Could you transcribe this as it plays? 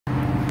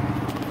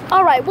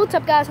Alright, what's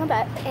up guys, I'm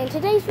back. In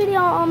today's video,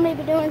 I'm going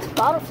to be doing some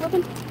bottle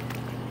flipping.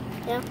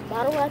 Yeah,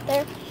 bottle right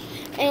there.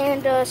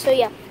 And so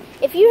yeah,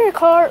 if you hear a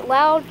car,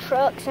 loud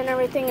trucks and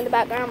everything in the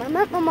background, I'm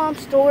at my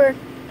mom's store.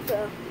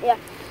 So yeah,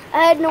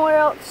 I had nowhere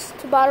else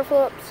to bottle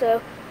flip.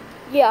 So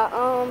yeah,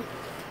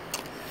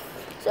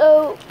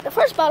 so the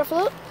first bottle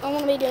flip, I'm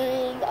going to be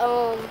doing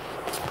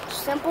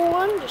simple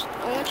one, just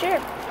on the chair.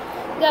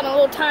 Got a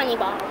little tiny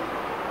bottle.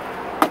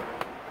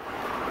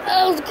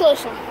 That was a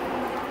close one.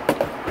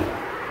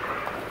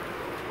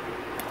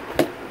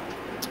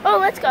 Oh,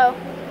 let's go.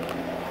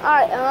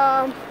 Alright,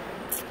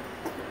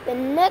 the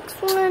next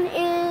one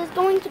is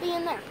going to be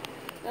in there.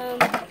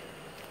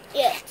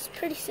 Yeah, it's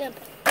pretty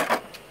simple.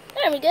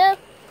 There we go.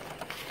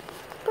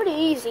 Pretty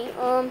easy.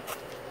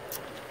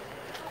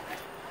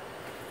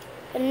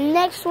 The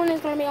next one is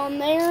going to be on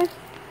there.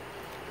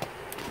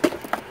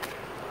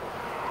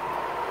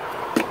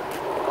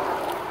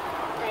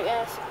 Alright,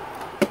 guys.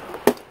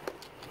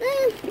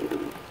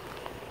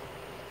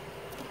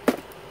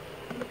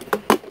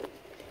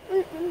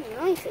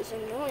 My knife is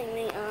annoying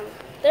me.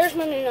 There's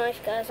my new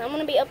knife, guys. I'm going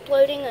to be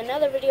uploading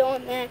another video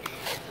on that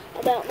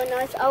about my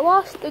knife. I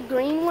lost the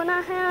green one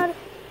I had.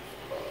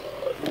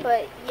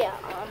 But, yeah,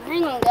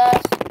 hang on,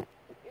 guys.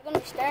 You're going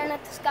to be staring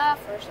at the sky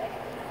for a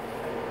second.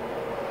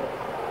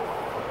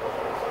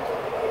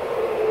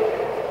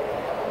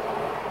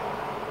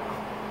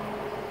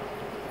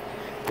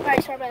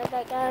 Alright, sorry about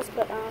that, guys.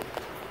 But,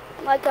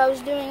 like I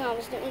was doing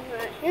right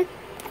here.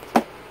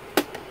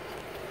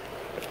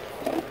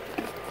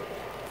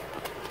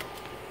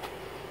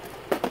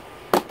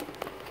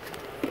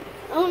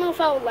 I don't know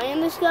if I will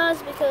land this,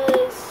 guys,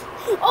 because...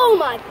 Oh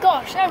my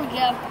gosh, there we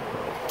go.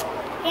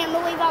 Can't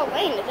believe I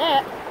landed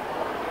that.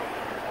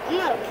 I'm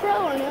not a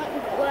pro or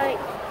nothing, but like...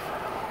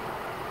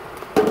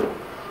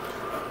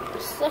 I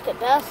suck at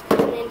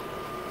basketball, I mean...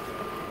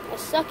 I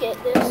suck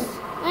at this.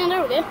 And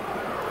there we go.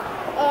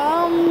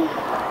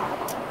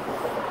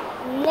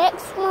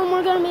 Next one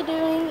we're going to be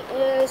doing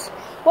is...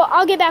 Well,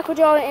 I'll get back with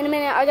y'all in a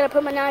minute. I got to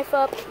put my knife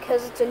up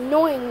because it's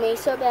annoying me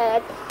so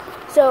bad.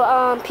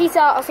 So, peace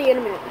out. I'll see you in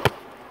a minute.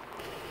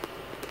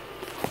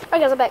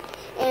 Alright guys, I'm back.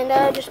 And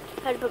I just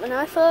had to put my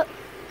knife up.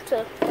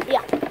 So,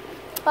 yeah.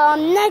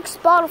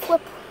 Next bottle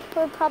flip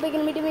we're probably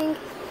going to be doing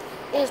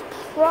is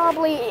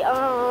probably,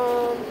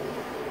 on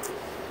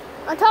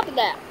top of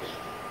that.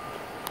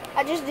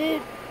 I just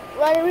did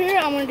right over here.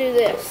 I'm going to do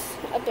this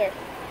up there.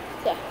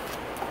 So.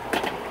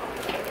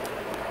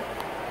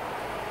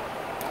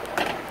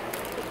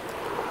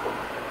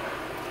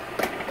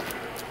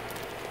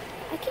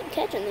 I keep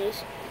catching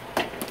these.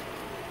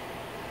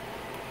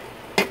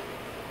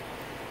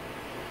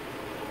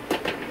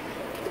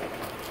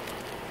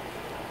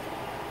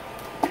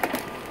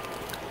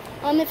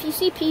 If you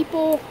see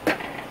people,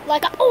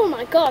 like, oh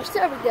my gosh,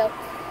 there we go.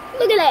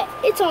 Look at that,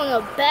 it's on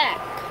the back.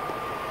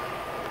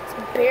 It's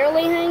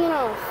barely hanging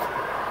off.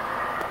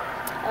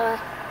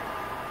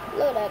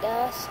 Look at that,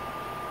 guys.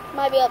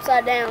 Might be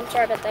upside down,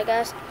 sorry about that,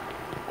 guys.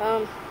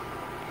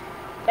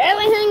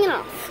 Barely hanging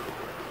off.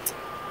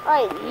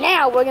 Alright,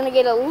 now we're gonna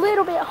get a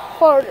little bit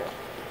harder.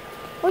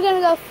 We're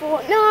gonna go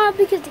for, no,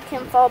 because it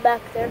can fall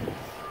back there.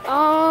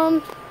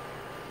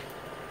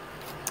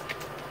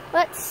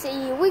 Let's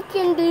see, we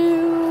can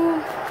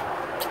do,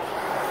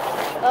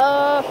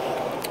 on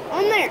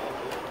there.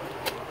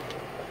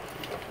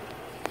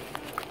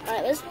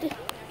 Alright,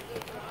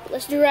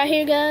 let's do right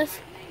here,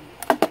 guys.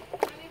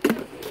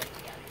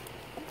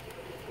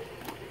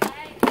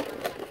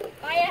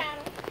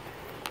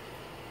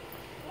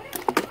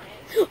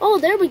 Oh,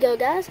 there we go,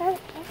 guys. That's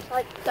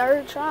like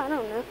third try, I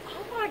don't know.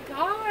 Oh my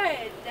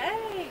god,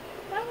 dang,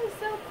 that was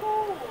so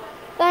cool.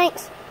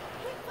 Thanks.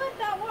 He put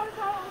that water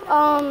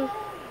on.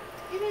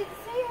 You didn't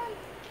see him?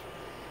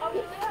 Oh, we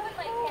have it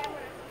like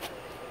camera.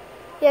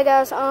 Yeah,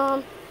 guys,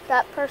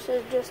 that person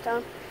is just,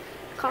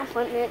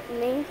 complimenting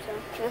me, so,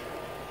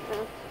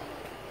 yeah.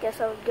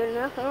 Guess I was good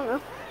enough, I don't know.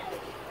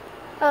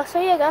 So,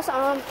 yeah, guys,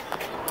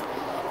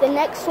 the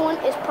next one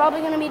is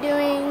probably going to be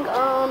doing,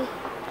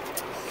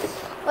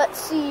 let's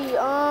see,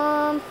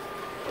 I'm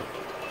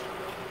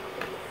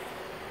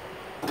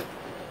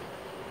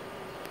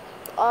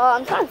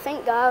trying to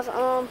think, guys,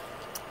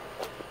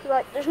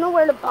 like, there's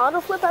nowhere to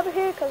bottle flip over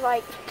here, because,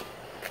 like,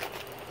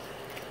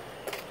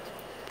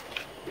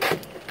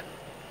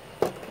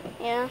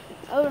 yeah,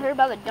 over here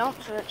by the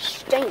dumpster, it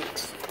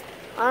stinks.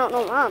 I don't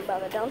know why I'm by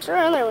the dumpster.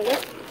 Oh, there we go.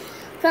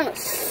 Found a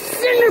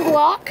cinder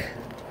block.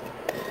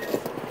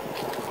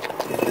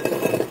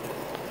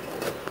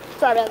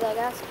 Sorry about that,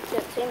 guys.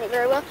 Didn't see me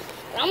very well.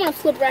 But I'm going to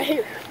flip right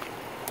here.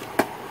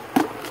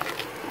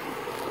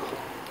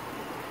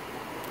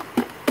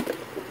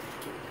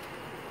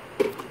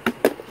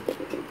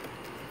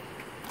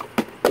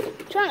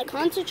 Trying to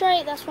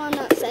concentrate, that's why I'm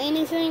not saying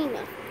anything.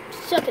 No,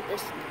 suck at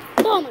this.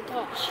 Oh my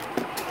gosh.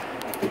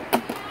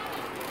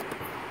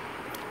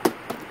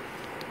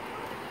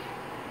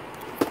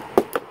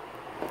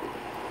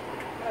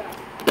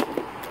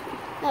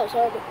 That was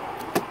horrible.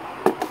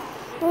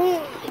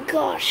 Oh my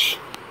gosh.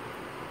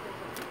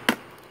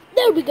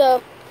 There we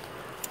go.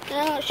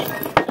 Now I should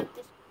flip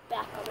this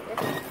back over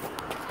here.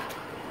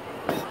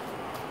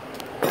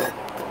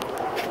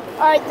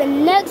 Alright, the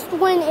next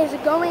one is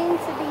going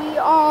to be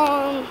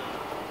on,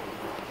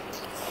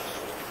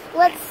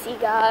 let's see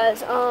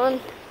guys, I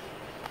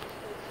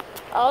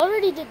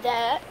already did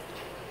that.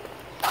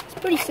 It's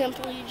pretty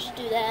simple, you just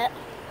do that.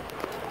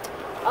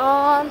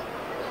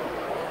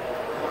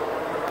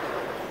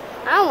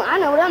 I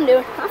know what I'm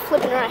doing. I'm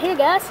flipping right here,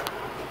 guys.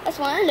 That's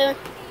what I'm doing.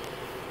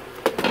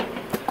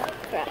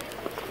 Right.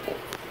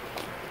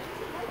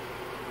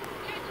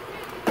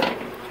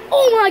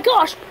 Oh my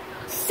gosh!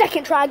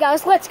 Second try,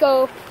 guys. Let's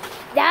go.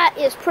 That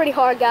is pretty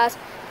hard, guys.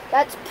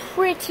 That's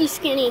pretty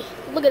skinny.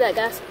 Look at that,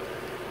 guys.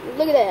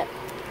 Look at that.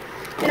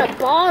 And a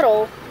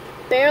bottle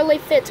barely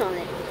fits on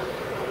it.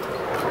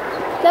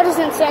 That is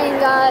insane,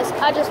 guys.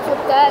 I just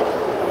flipped that.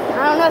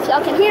 I don't know if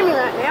y'all can hear me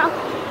right now,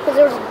 because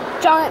there's a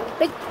giant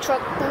big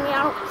truck thingy.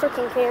 I don't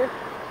freaking care.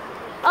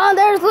 Oh,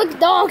 look,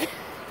 dog.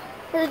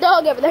 There's a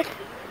dog over there.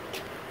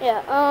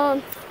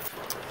 Yeah,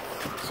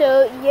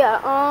 so,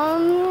 yeah,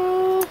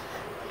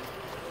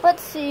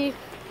 let's see.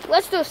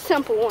 Let's do a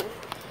simple one.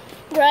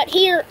 Right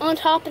here on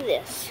top of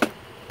this.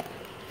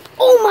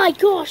 Oh my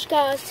gosh,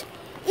 guys.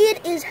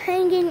 It is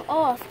hanging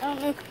off. I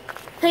don't know.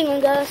 Hang on,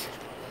 guys.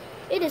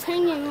 It is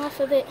hanging off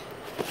of it.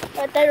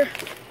 Right there.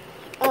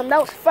 That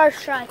was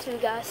first try too,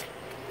 guys.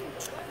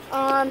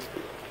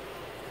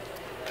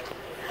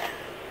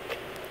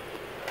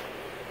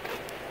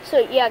 So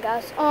yeah,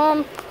 guys.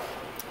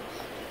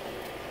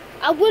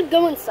 I would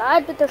go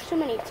inside, but there's too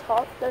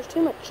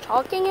much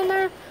talking in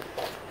there.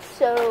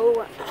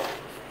 So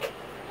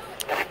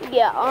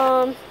yeah,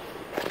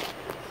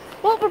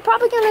 what we're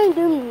probably gonna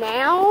do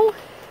now is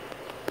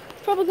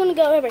probably gonna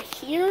go over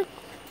here.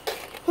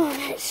 Oh,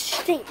 that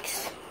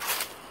stinks.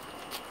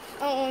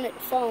 I don't want it to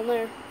fall in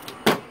there.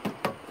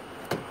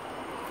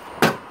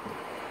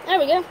 There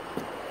we go.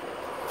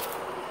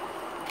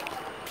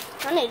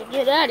 I need to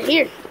get out of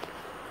here.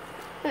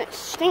 It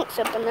stinks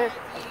up in there.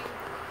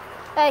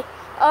 Hey,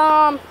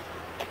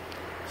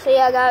 so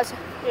yeah, guys,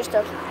 just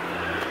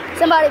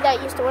somebody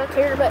that used to work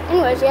here. But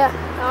anyways, yeah,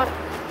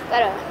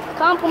 gotta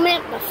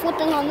compliment by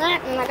flipping on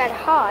that, and I got a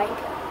high.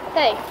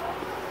 Hey,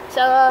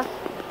 so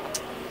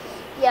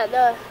yeah,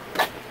 the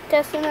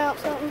testing out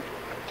something.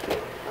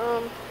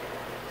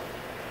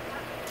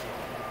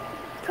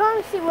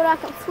 Trying to see what I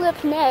can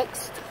flip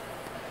next.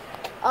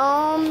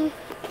 I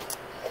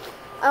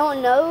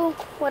don't know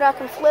what I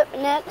can flip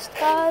next,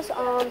 guys.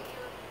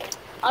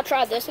 I'll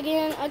try this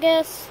again, I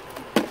guess.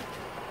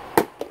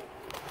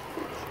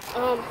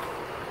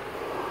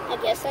 I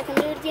guess I can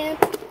do it again.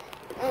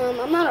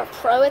 I'm not a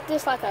pro at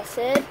this, like I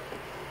said.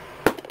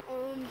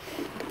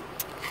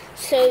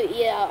 So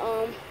yeah,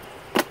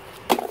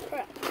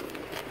 crap.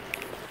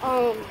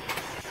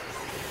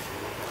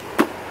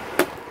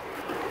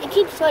 It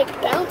keeps like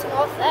bouncing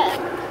off that.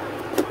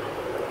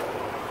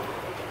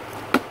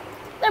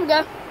 There we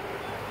go.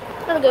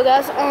 There we go,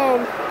 guys.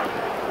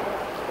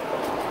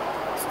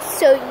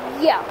 So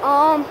yeah,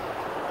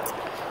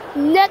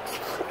 next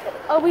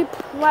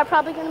we're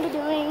probably gonna be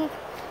doing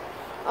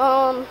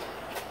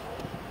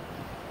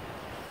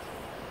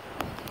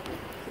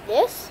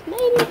this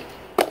maybe.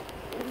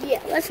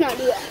 Yeah, let's not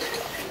do that.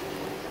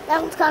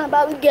 That one's kind of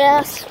about the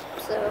gas,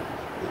 so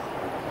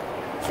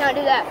let's not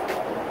do that.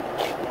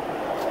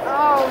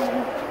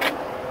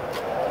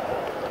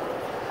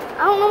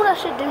 I don't know what I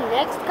should do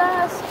next,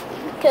 guys,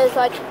 because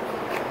like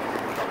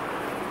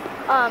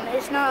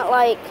it's not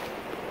like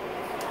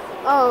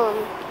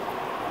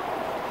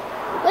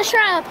let's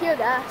try up here,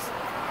 guys.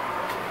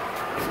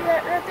 See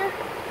that right there?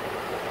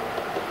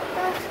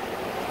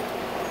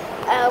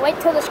 Wait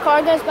till this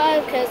car goes by,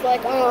 because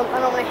like I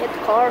don't want to hit the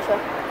car, so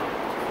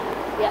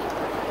yeah.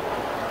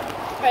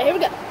 Alright, here we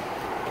go.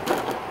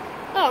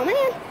 Oh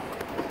man,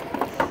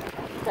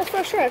 that's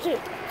first try too.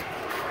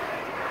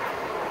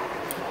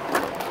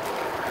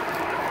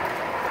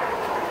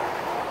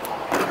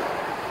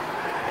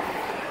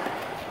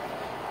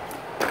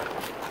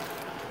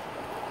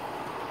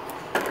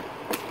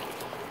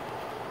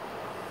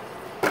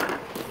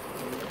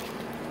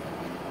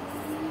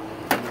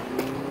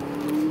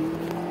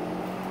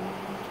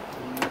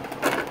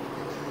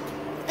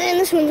 And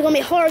this one's gonna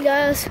be hard,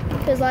 guys,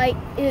 because like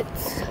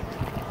it's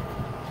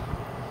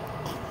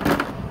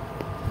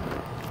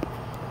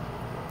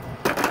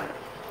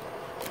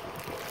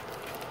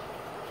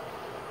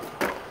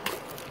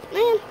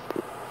man.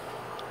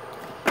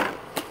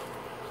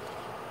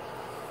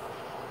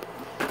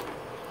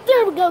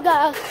 There we go,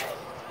 guys.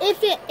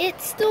 If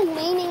it's still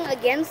leaning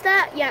against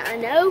that, yeah, I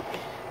know,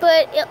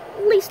 but at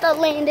least I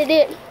landed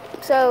it.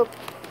 So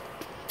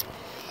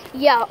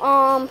yeah,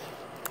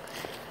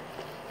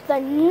 the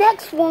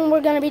next one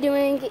we're going to be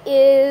doing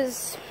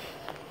is,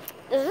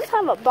 does this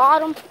have a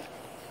bottom?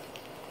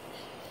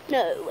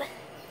 No.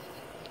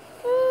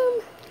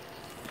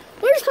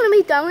 We're just going to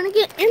be throwing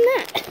it in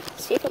that.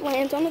 See if it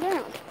lands on the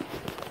ground.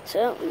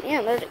 So,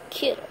 yeah, there's a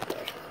kid up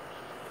there.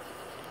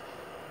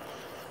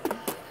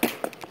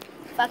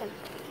 If I can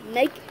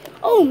make it.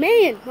 Oh,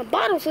 man, my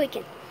bottle's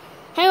leaking.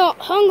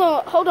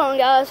 Hold on,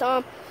 guys.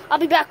 I'll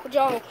be back with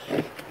y'all.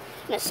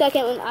 in a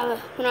second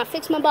when I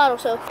fix my bottle.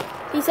 So,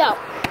 peace out.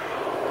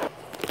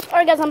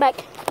 Alright guys, I'm back.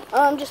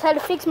 Just had to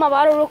fix my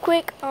bottle real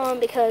quick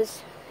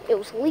because it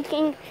was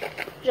leaking.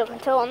 As you can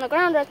tell on the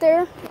ground right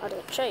there. I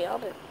didn't show y'all,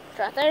 but it's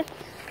right there.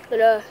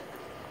 But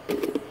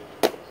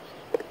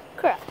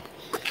crap.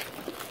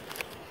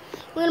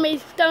 We're gonna be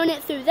throwing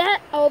it through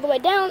that all the way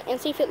down and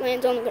see if it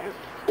lands on the ground.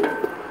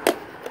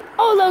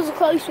 Oh, that was a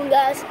close one,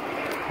 guys.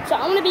 So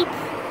I'm gonna be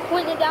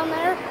pointing it down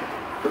there.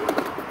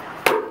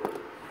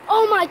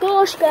 Oh my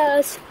gosh,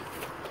 guys.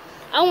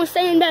 I want to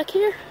stand back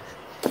here.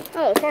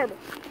 Oh, it's horrible.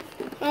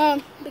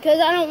 Because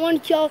I don't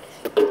want y'all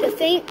to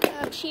think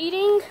I'm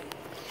cheating,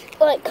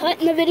 like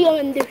cutting the video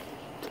and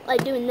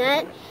doing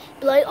that.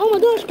 Be like, oh my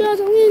gosh, guys,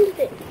 I landed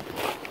it.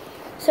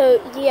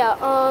 So yeah,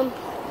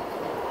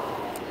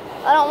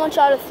 I don't want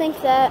y'all to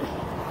think that.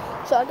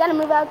 So I gotta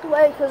move out the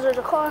way because there's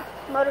a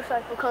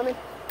motorcycle coming.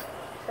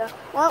 So,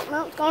 well,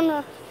 no, it's going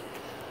the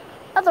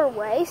other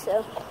way,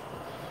 so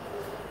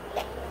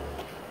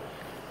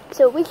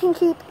we can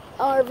keep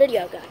our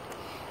video going.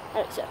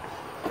 Alright, so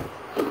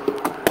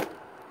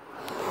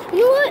you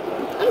know what?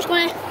 I'm just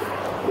gonna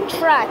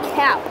try a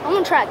cap. I'm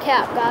gonna try a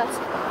cap, guys.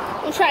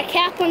 I'm gonna try a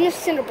cap on this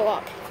cinder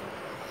block.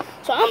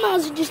 So I might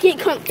as well just get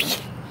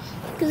comfy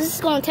because this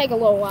is gonna take a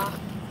little while.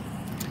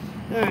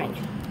 Alright.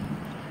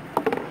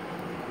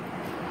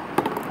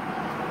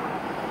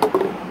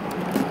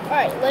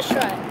 Alright, let's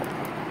try it.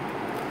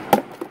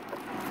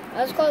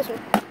 That was a close one.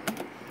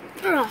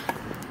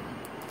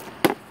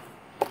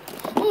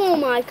 Oh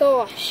my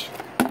gosh.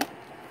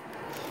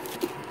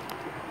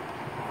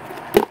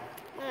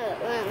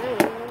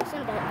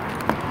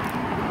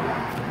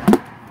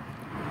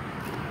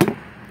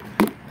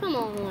 Come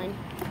on.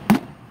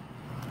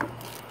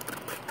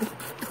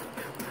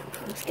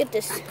 Let's get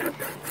this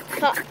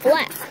cut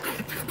flat.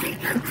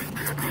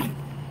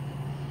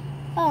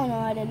 Oh no,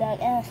 I did that,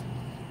 yes.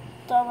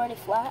 It's already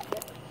flat.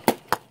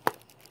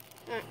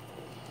 Alright.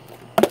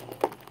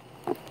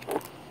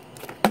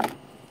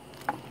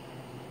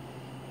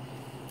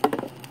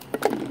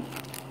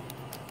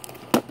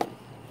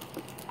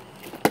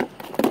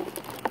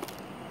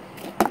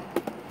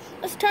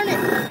 Let's turn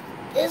it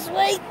this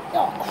way.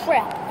 Oh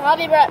crap. I'll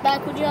be right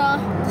back with y'all.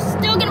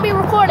 Still gonna be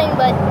recording,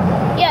 but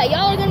yeah,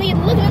 y'all are gonna be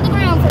looking at the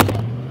ground for a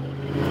second.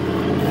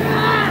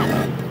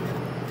 Ah!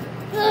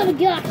 Oh my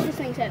gosh, this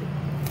thing's heavy.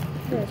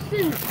 This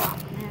is top,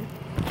 man.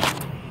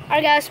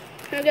 Alright guys,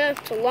 here we go.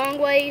 It's a long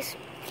ways.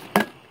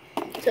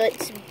 So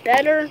it's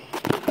better.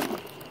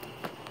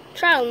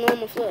 Try a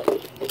normal flip.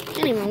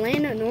 Can't even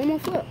land a normal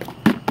flip.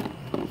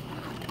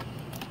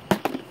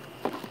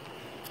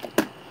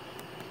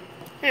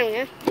 There we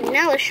go. And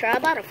now let's try a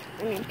bottle.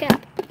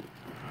 Cap.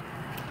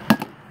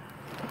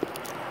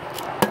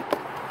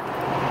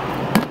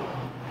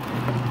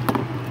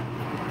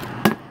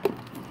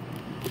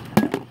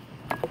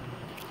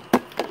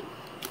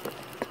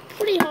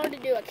 Pretty hard to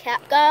do a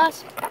cap,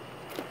 guys.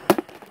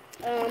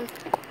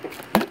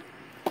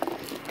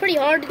 Pretty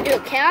hard to do a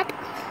cap.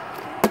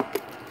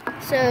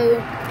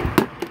 So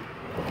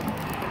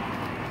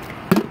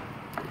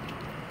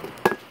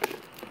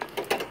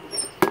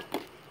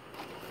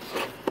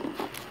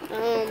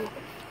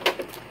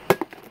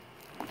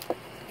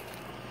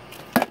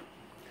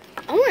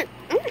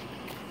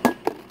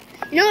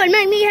you know, it'd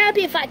make me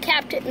happy if I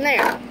capped it in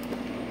there.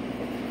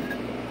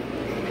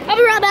 I'll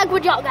be right back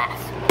with y'all guys.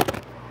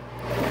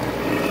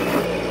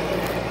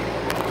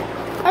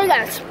 Alright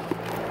guys,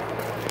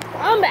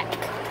 I'm back.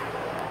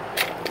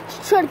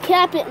 Let's try to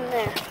cap it in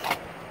there.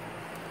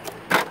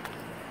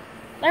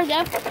 There we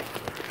go.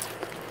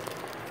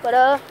 But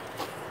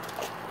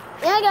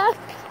yeah guys,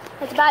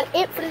 that's about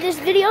it for this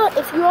video.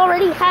 If you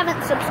already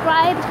haven't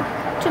subscribed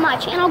to my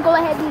channel, go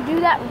ahead and do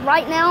that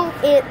right now.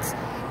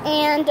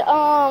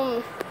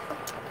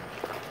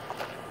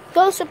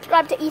 Go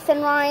subscribe to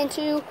Ethan Ryan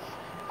too.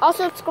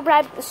 Also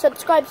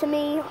subscribe to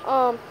me.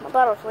 My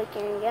bottle's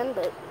leaking again,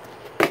 but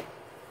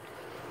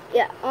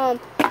yeah.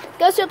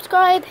 Go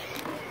subscribe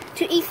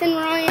to Ethan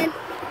Ryan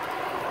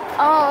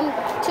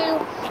too,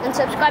 and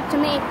subscribe to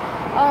me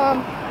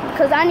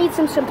because I need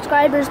some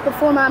subscribers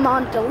before my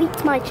mom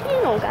deletes my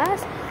channel,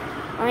 guys.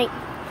 Like,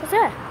 what's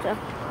that? So,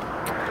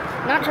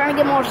 not trying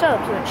to get more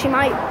subs. She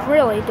might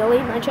really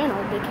delete my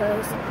channel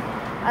because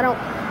I don't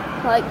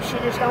she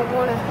just don't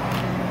want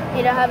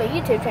me to have a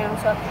YouTube channel.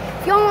 So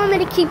if y'all want me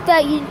to keep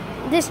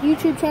this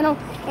YouTube channel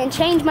and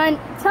change mine,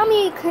 tell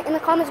me in the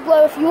comments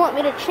below if you want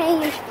me to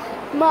change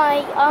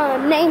my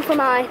name for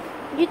my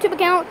YouTube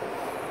account.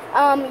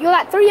 You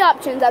got 3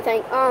 options, I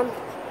think.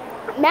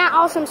 Matt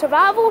Awesome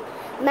Survival,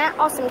 Matt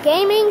Awesome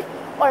Gaming,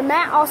 or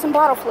Matt Awesome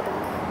Bottle Flipping.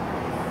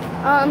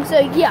 So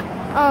yeah,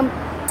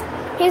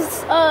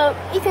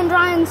 Ethan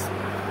Ryan's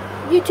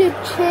YouTube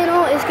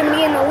channel is going to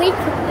be in the link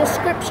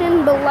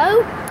description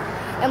below.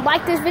 And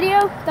like this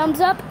video, thumbs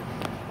up,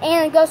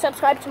 and go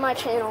subscribe to my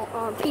channel.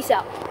 Peace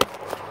out.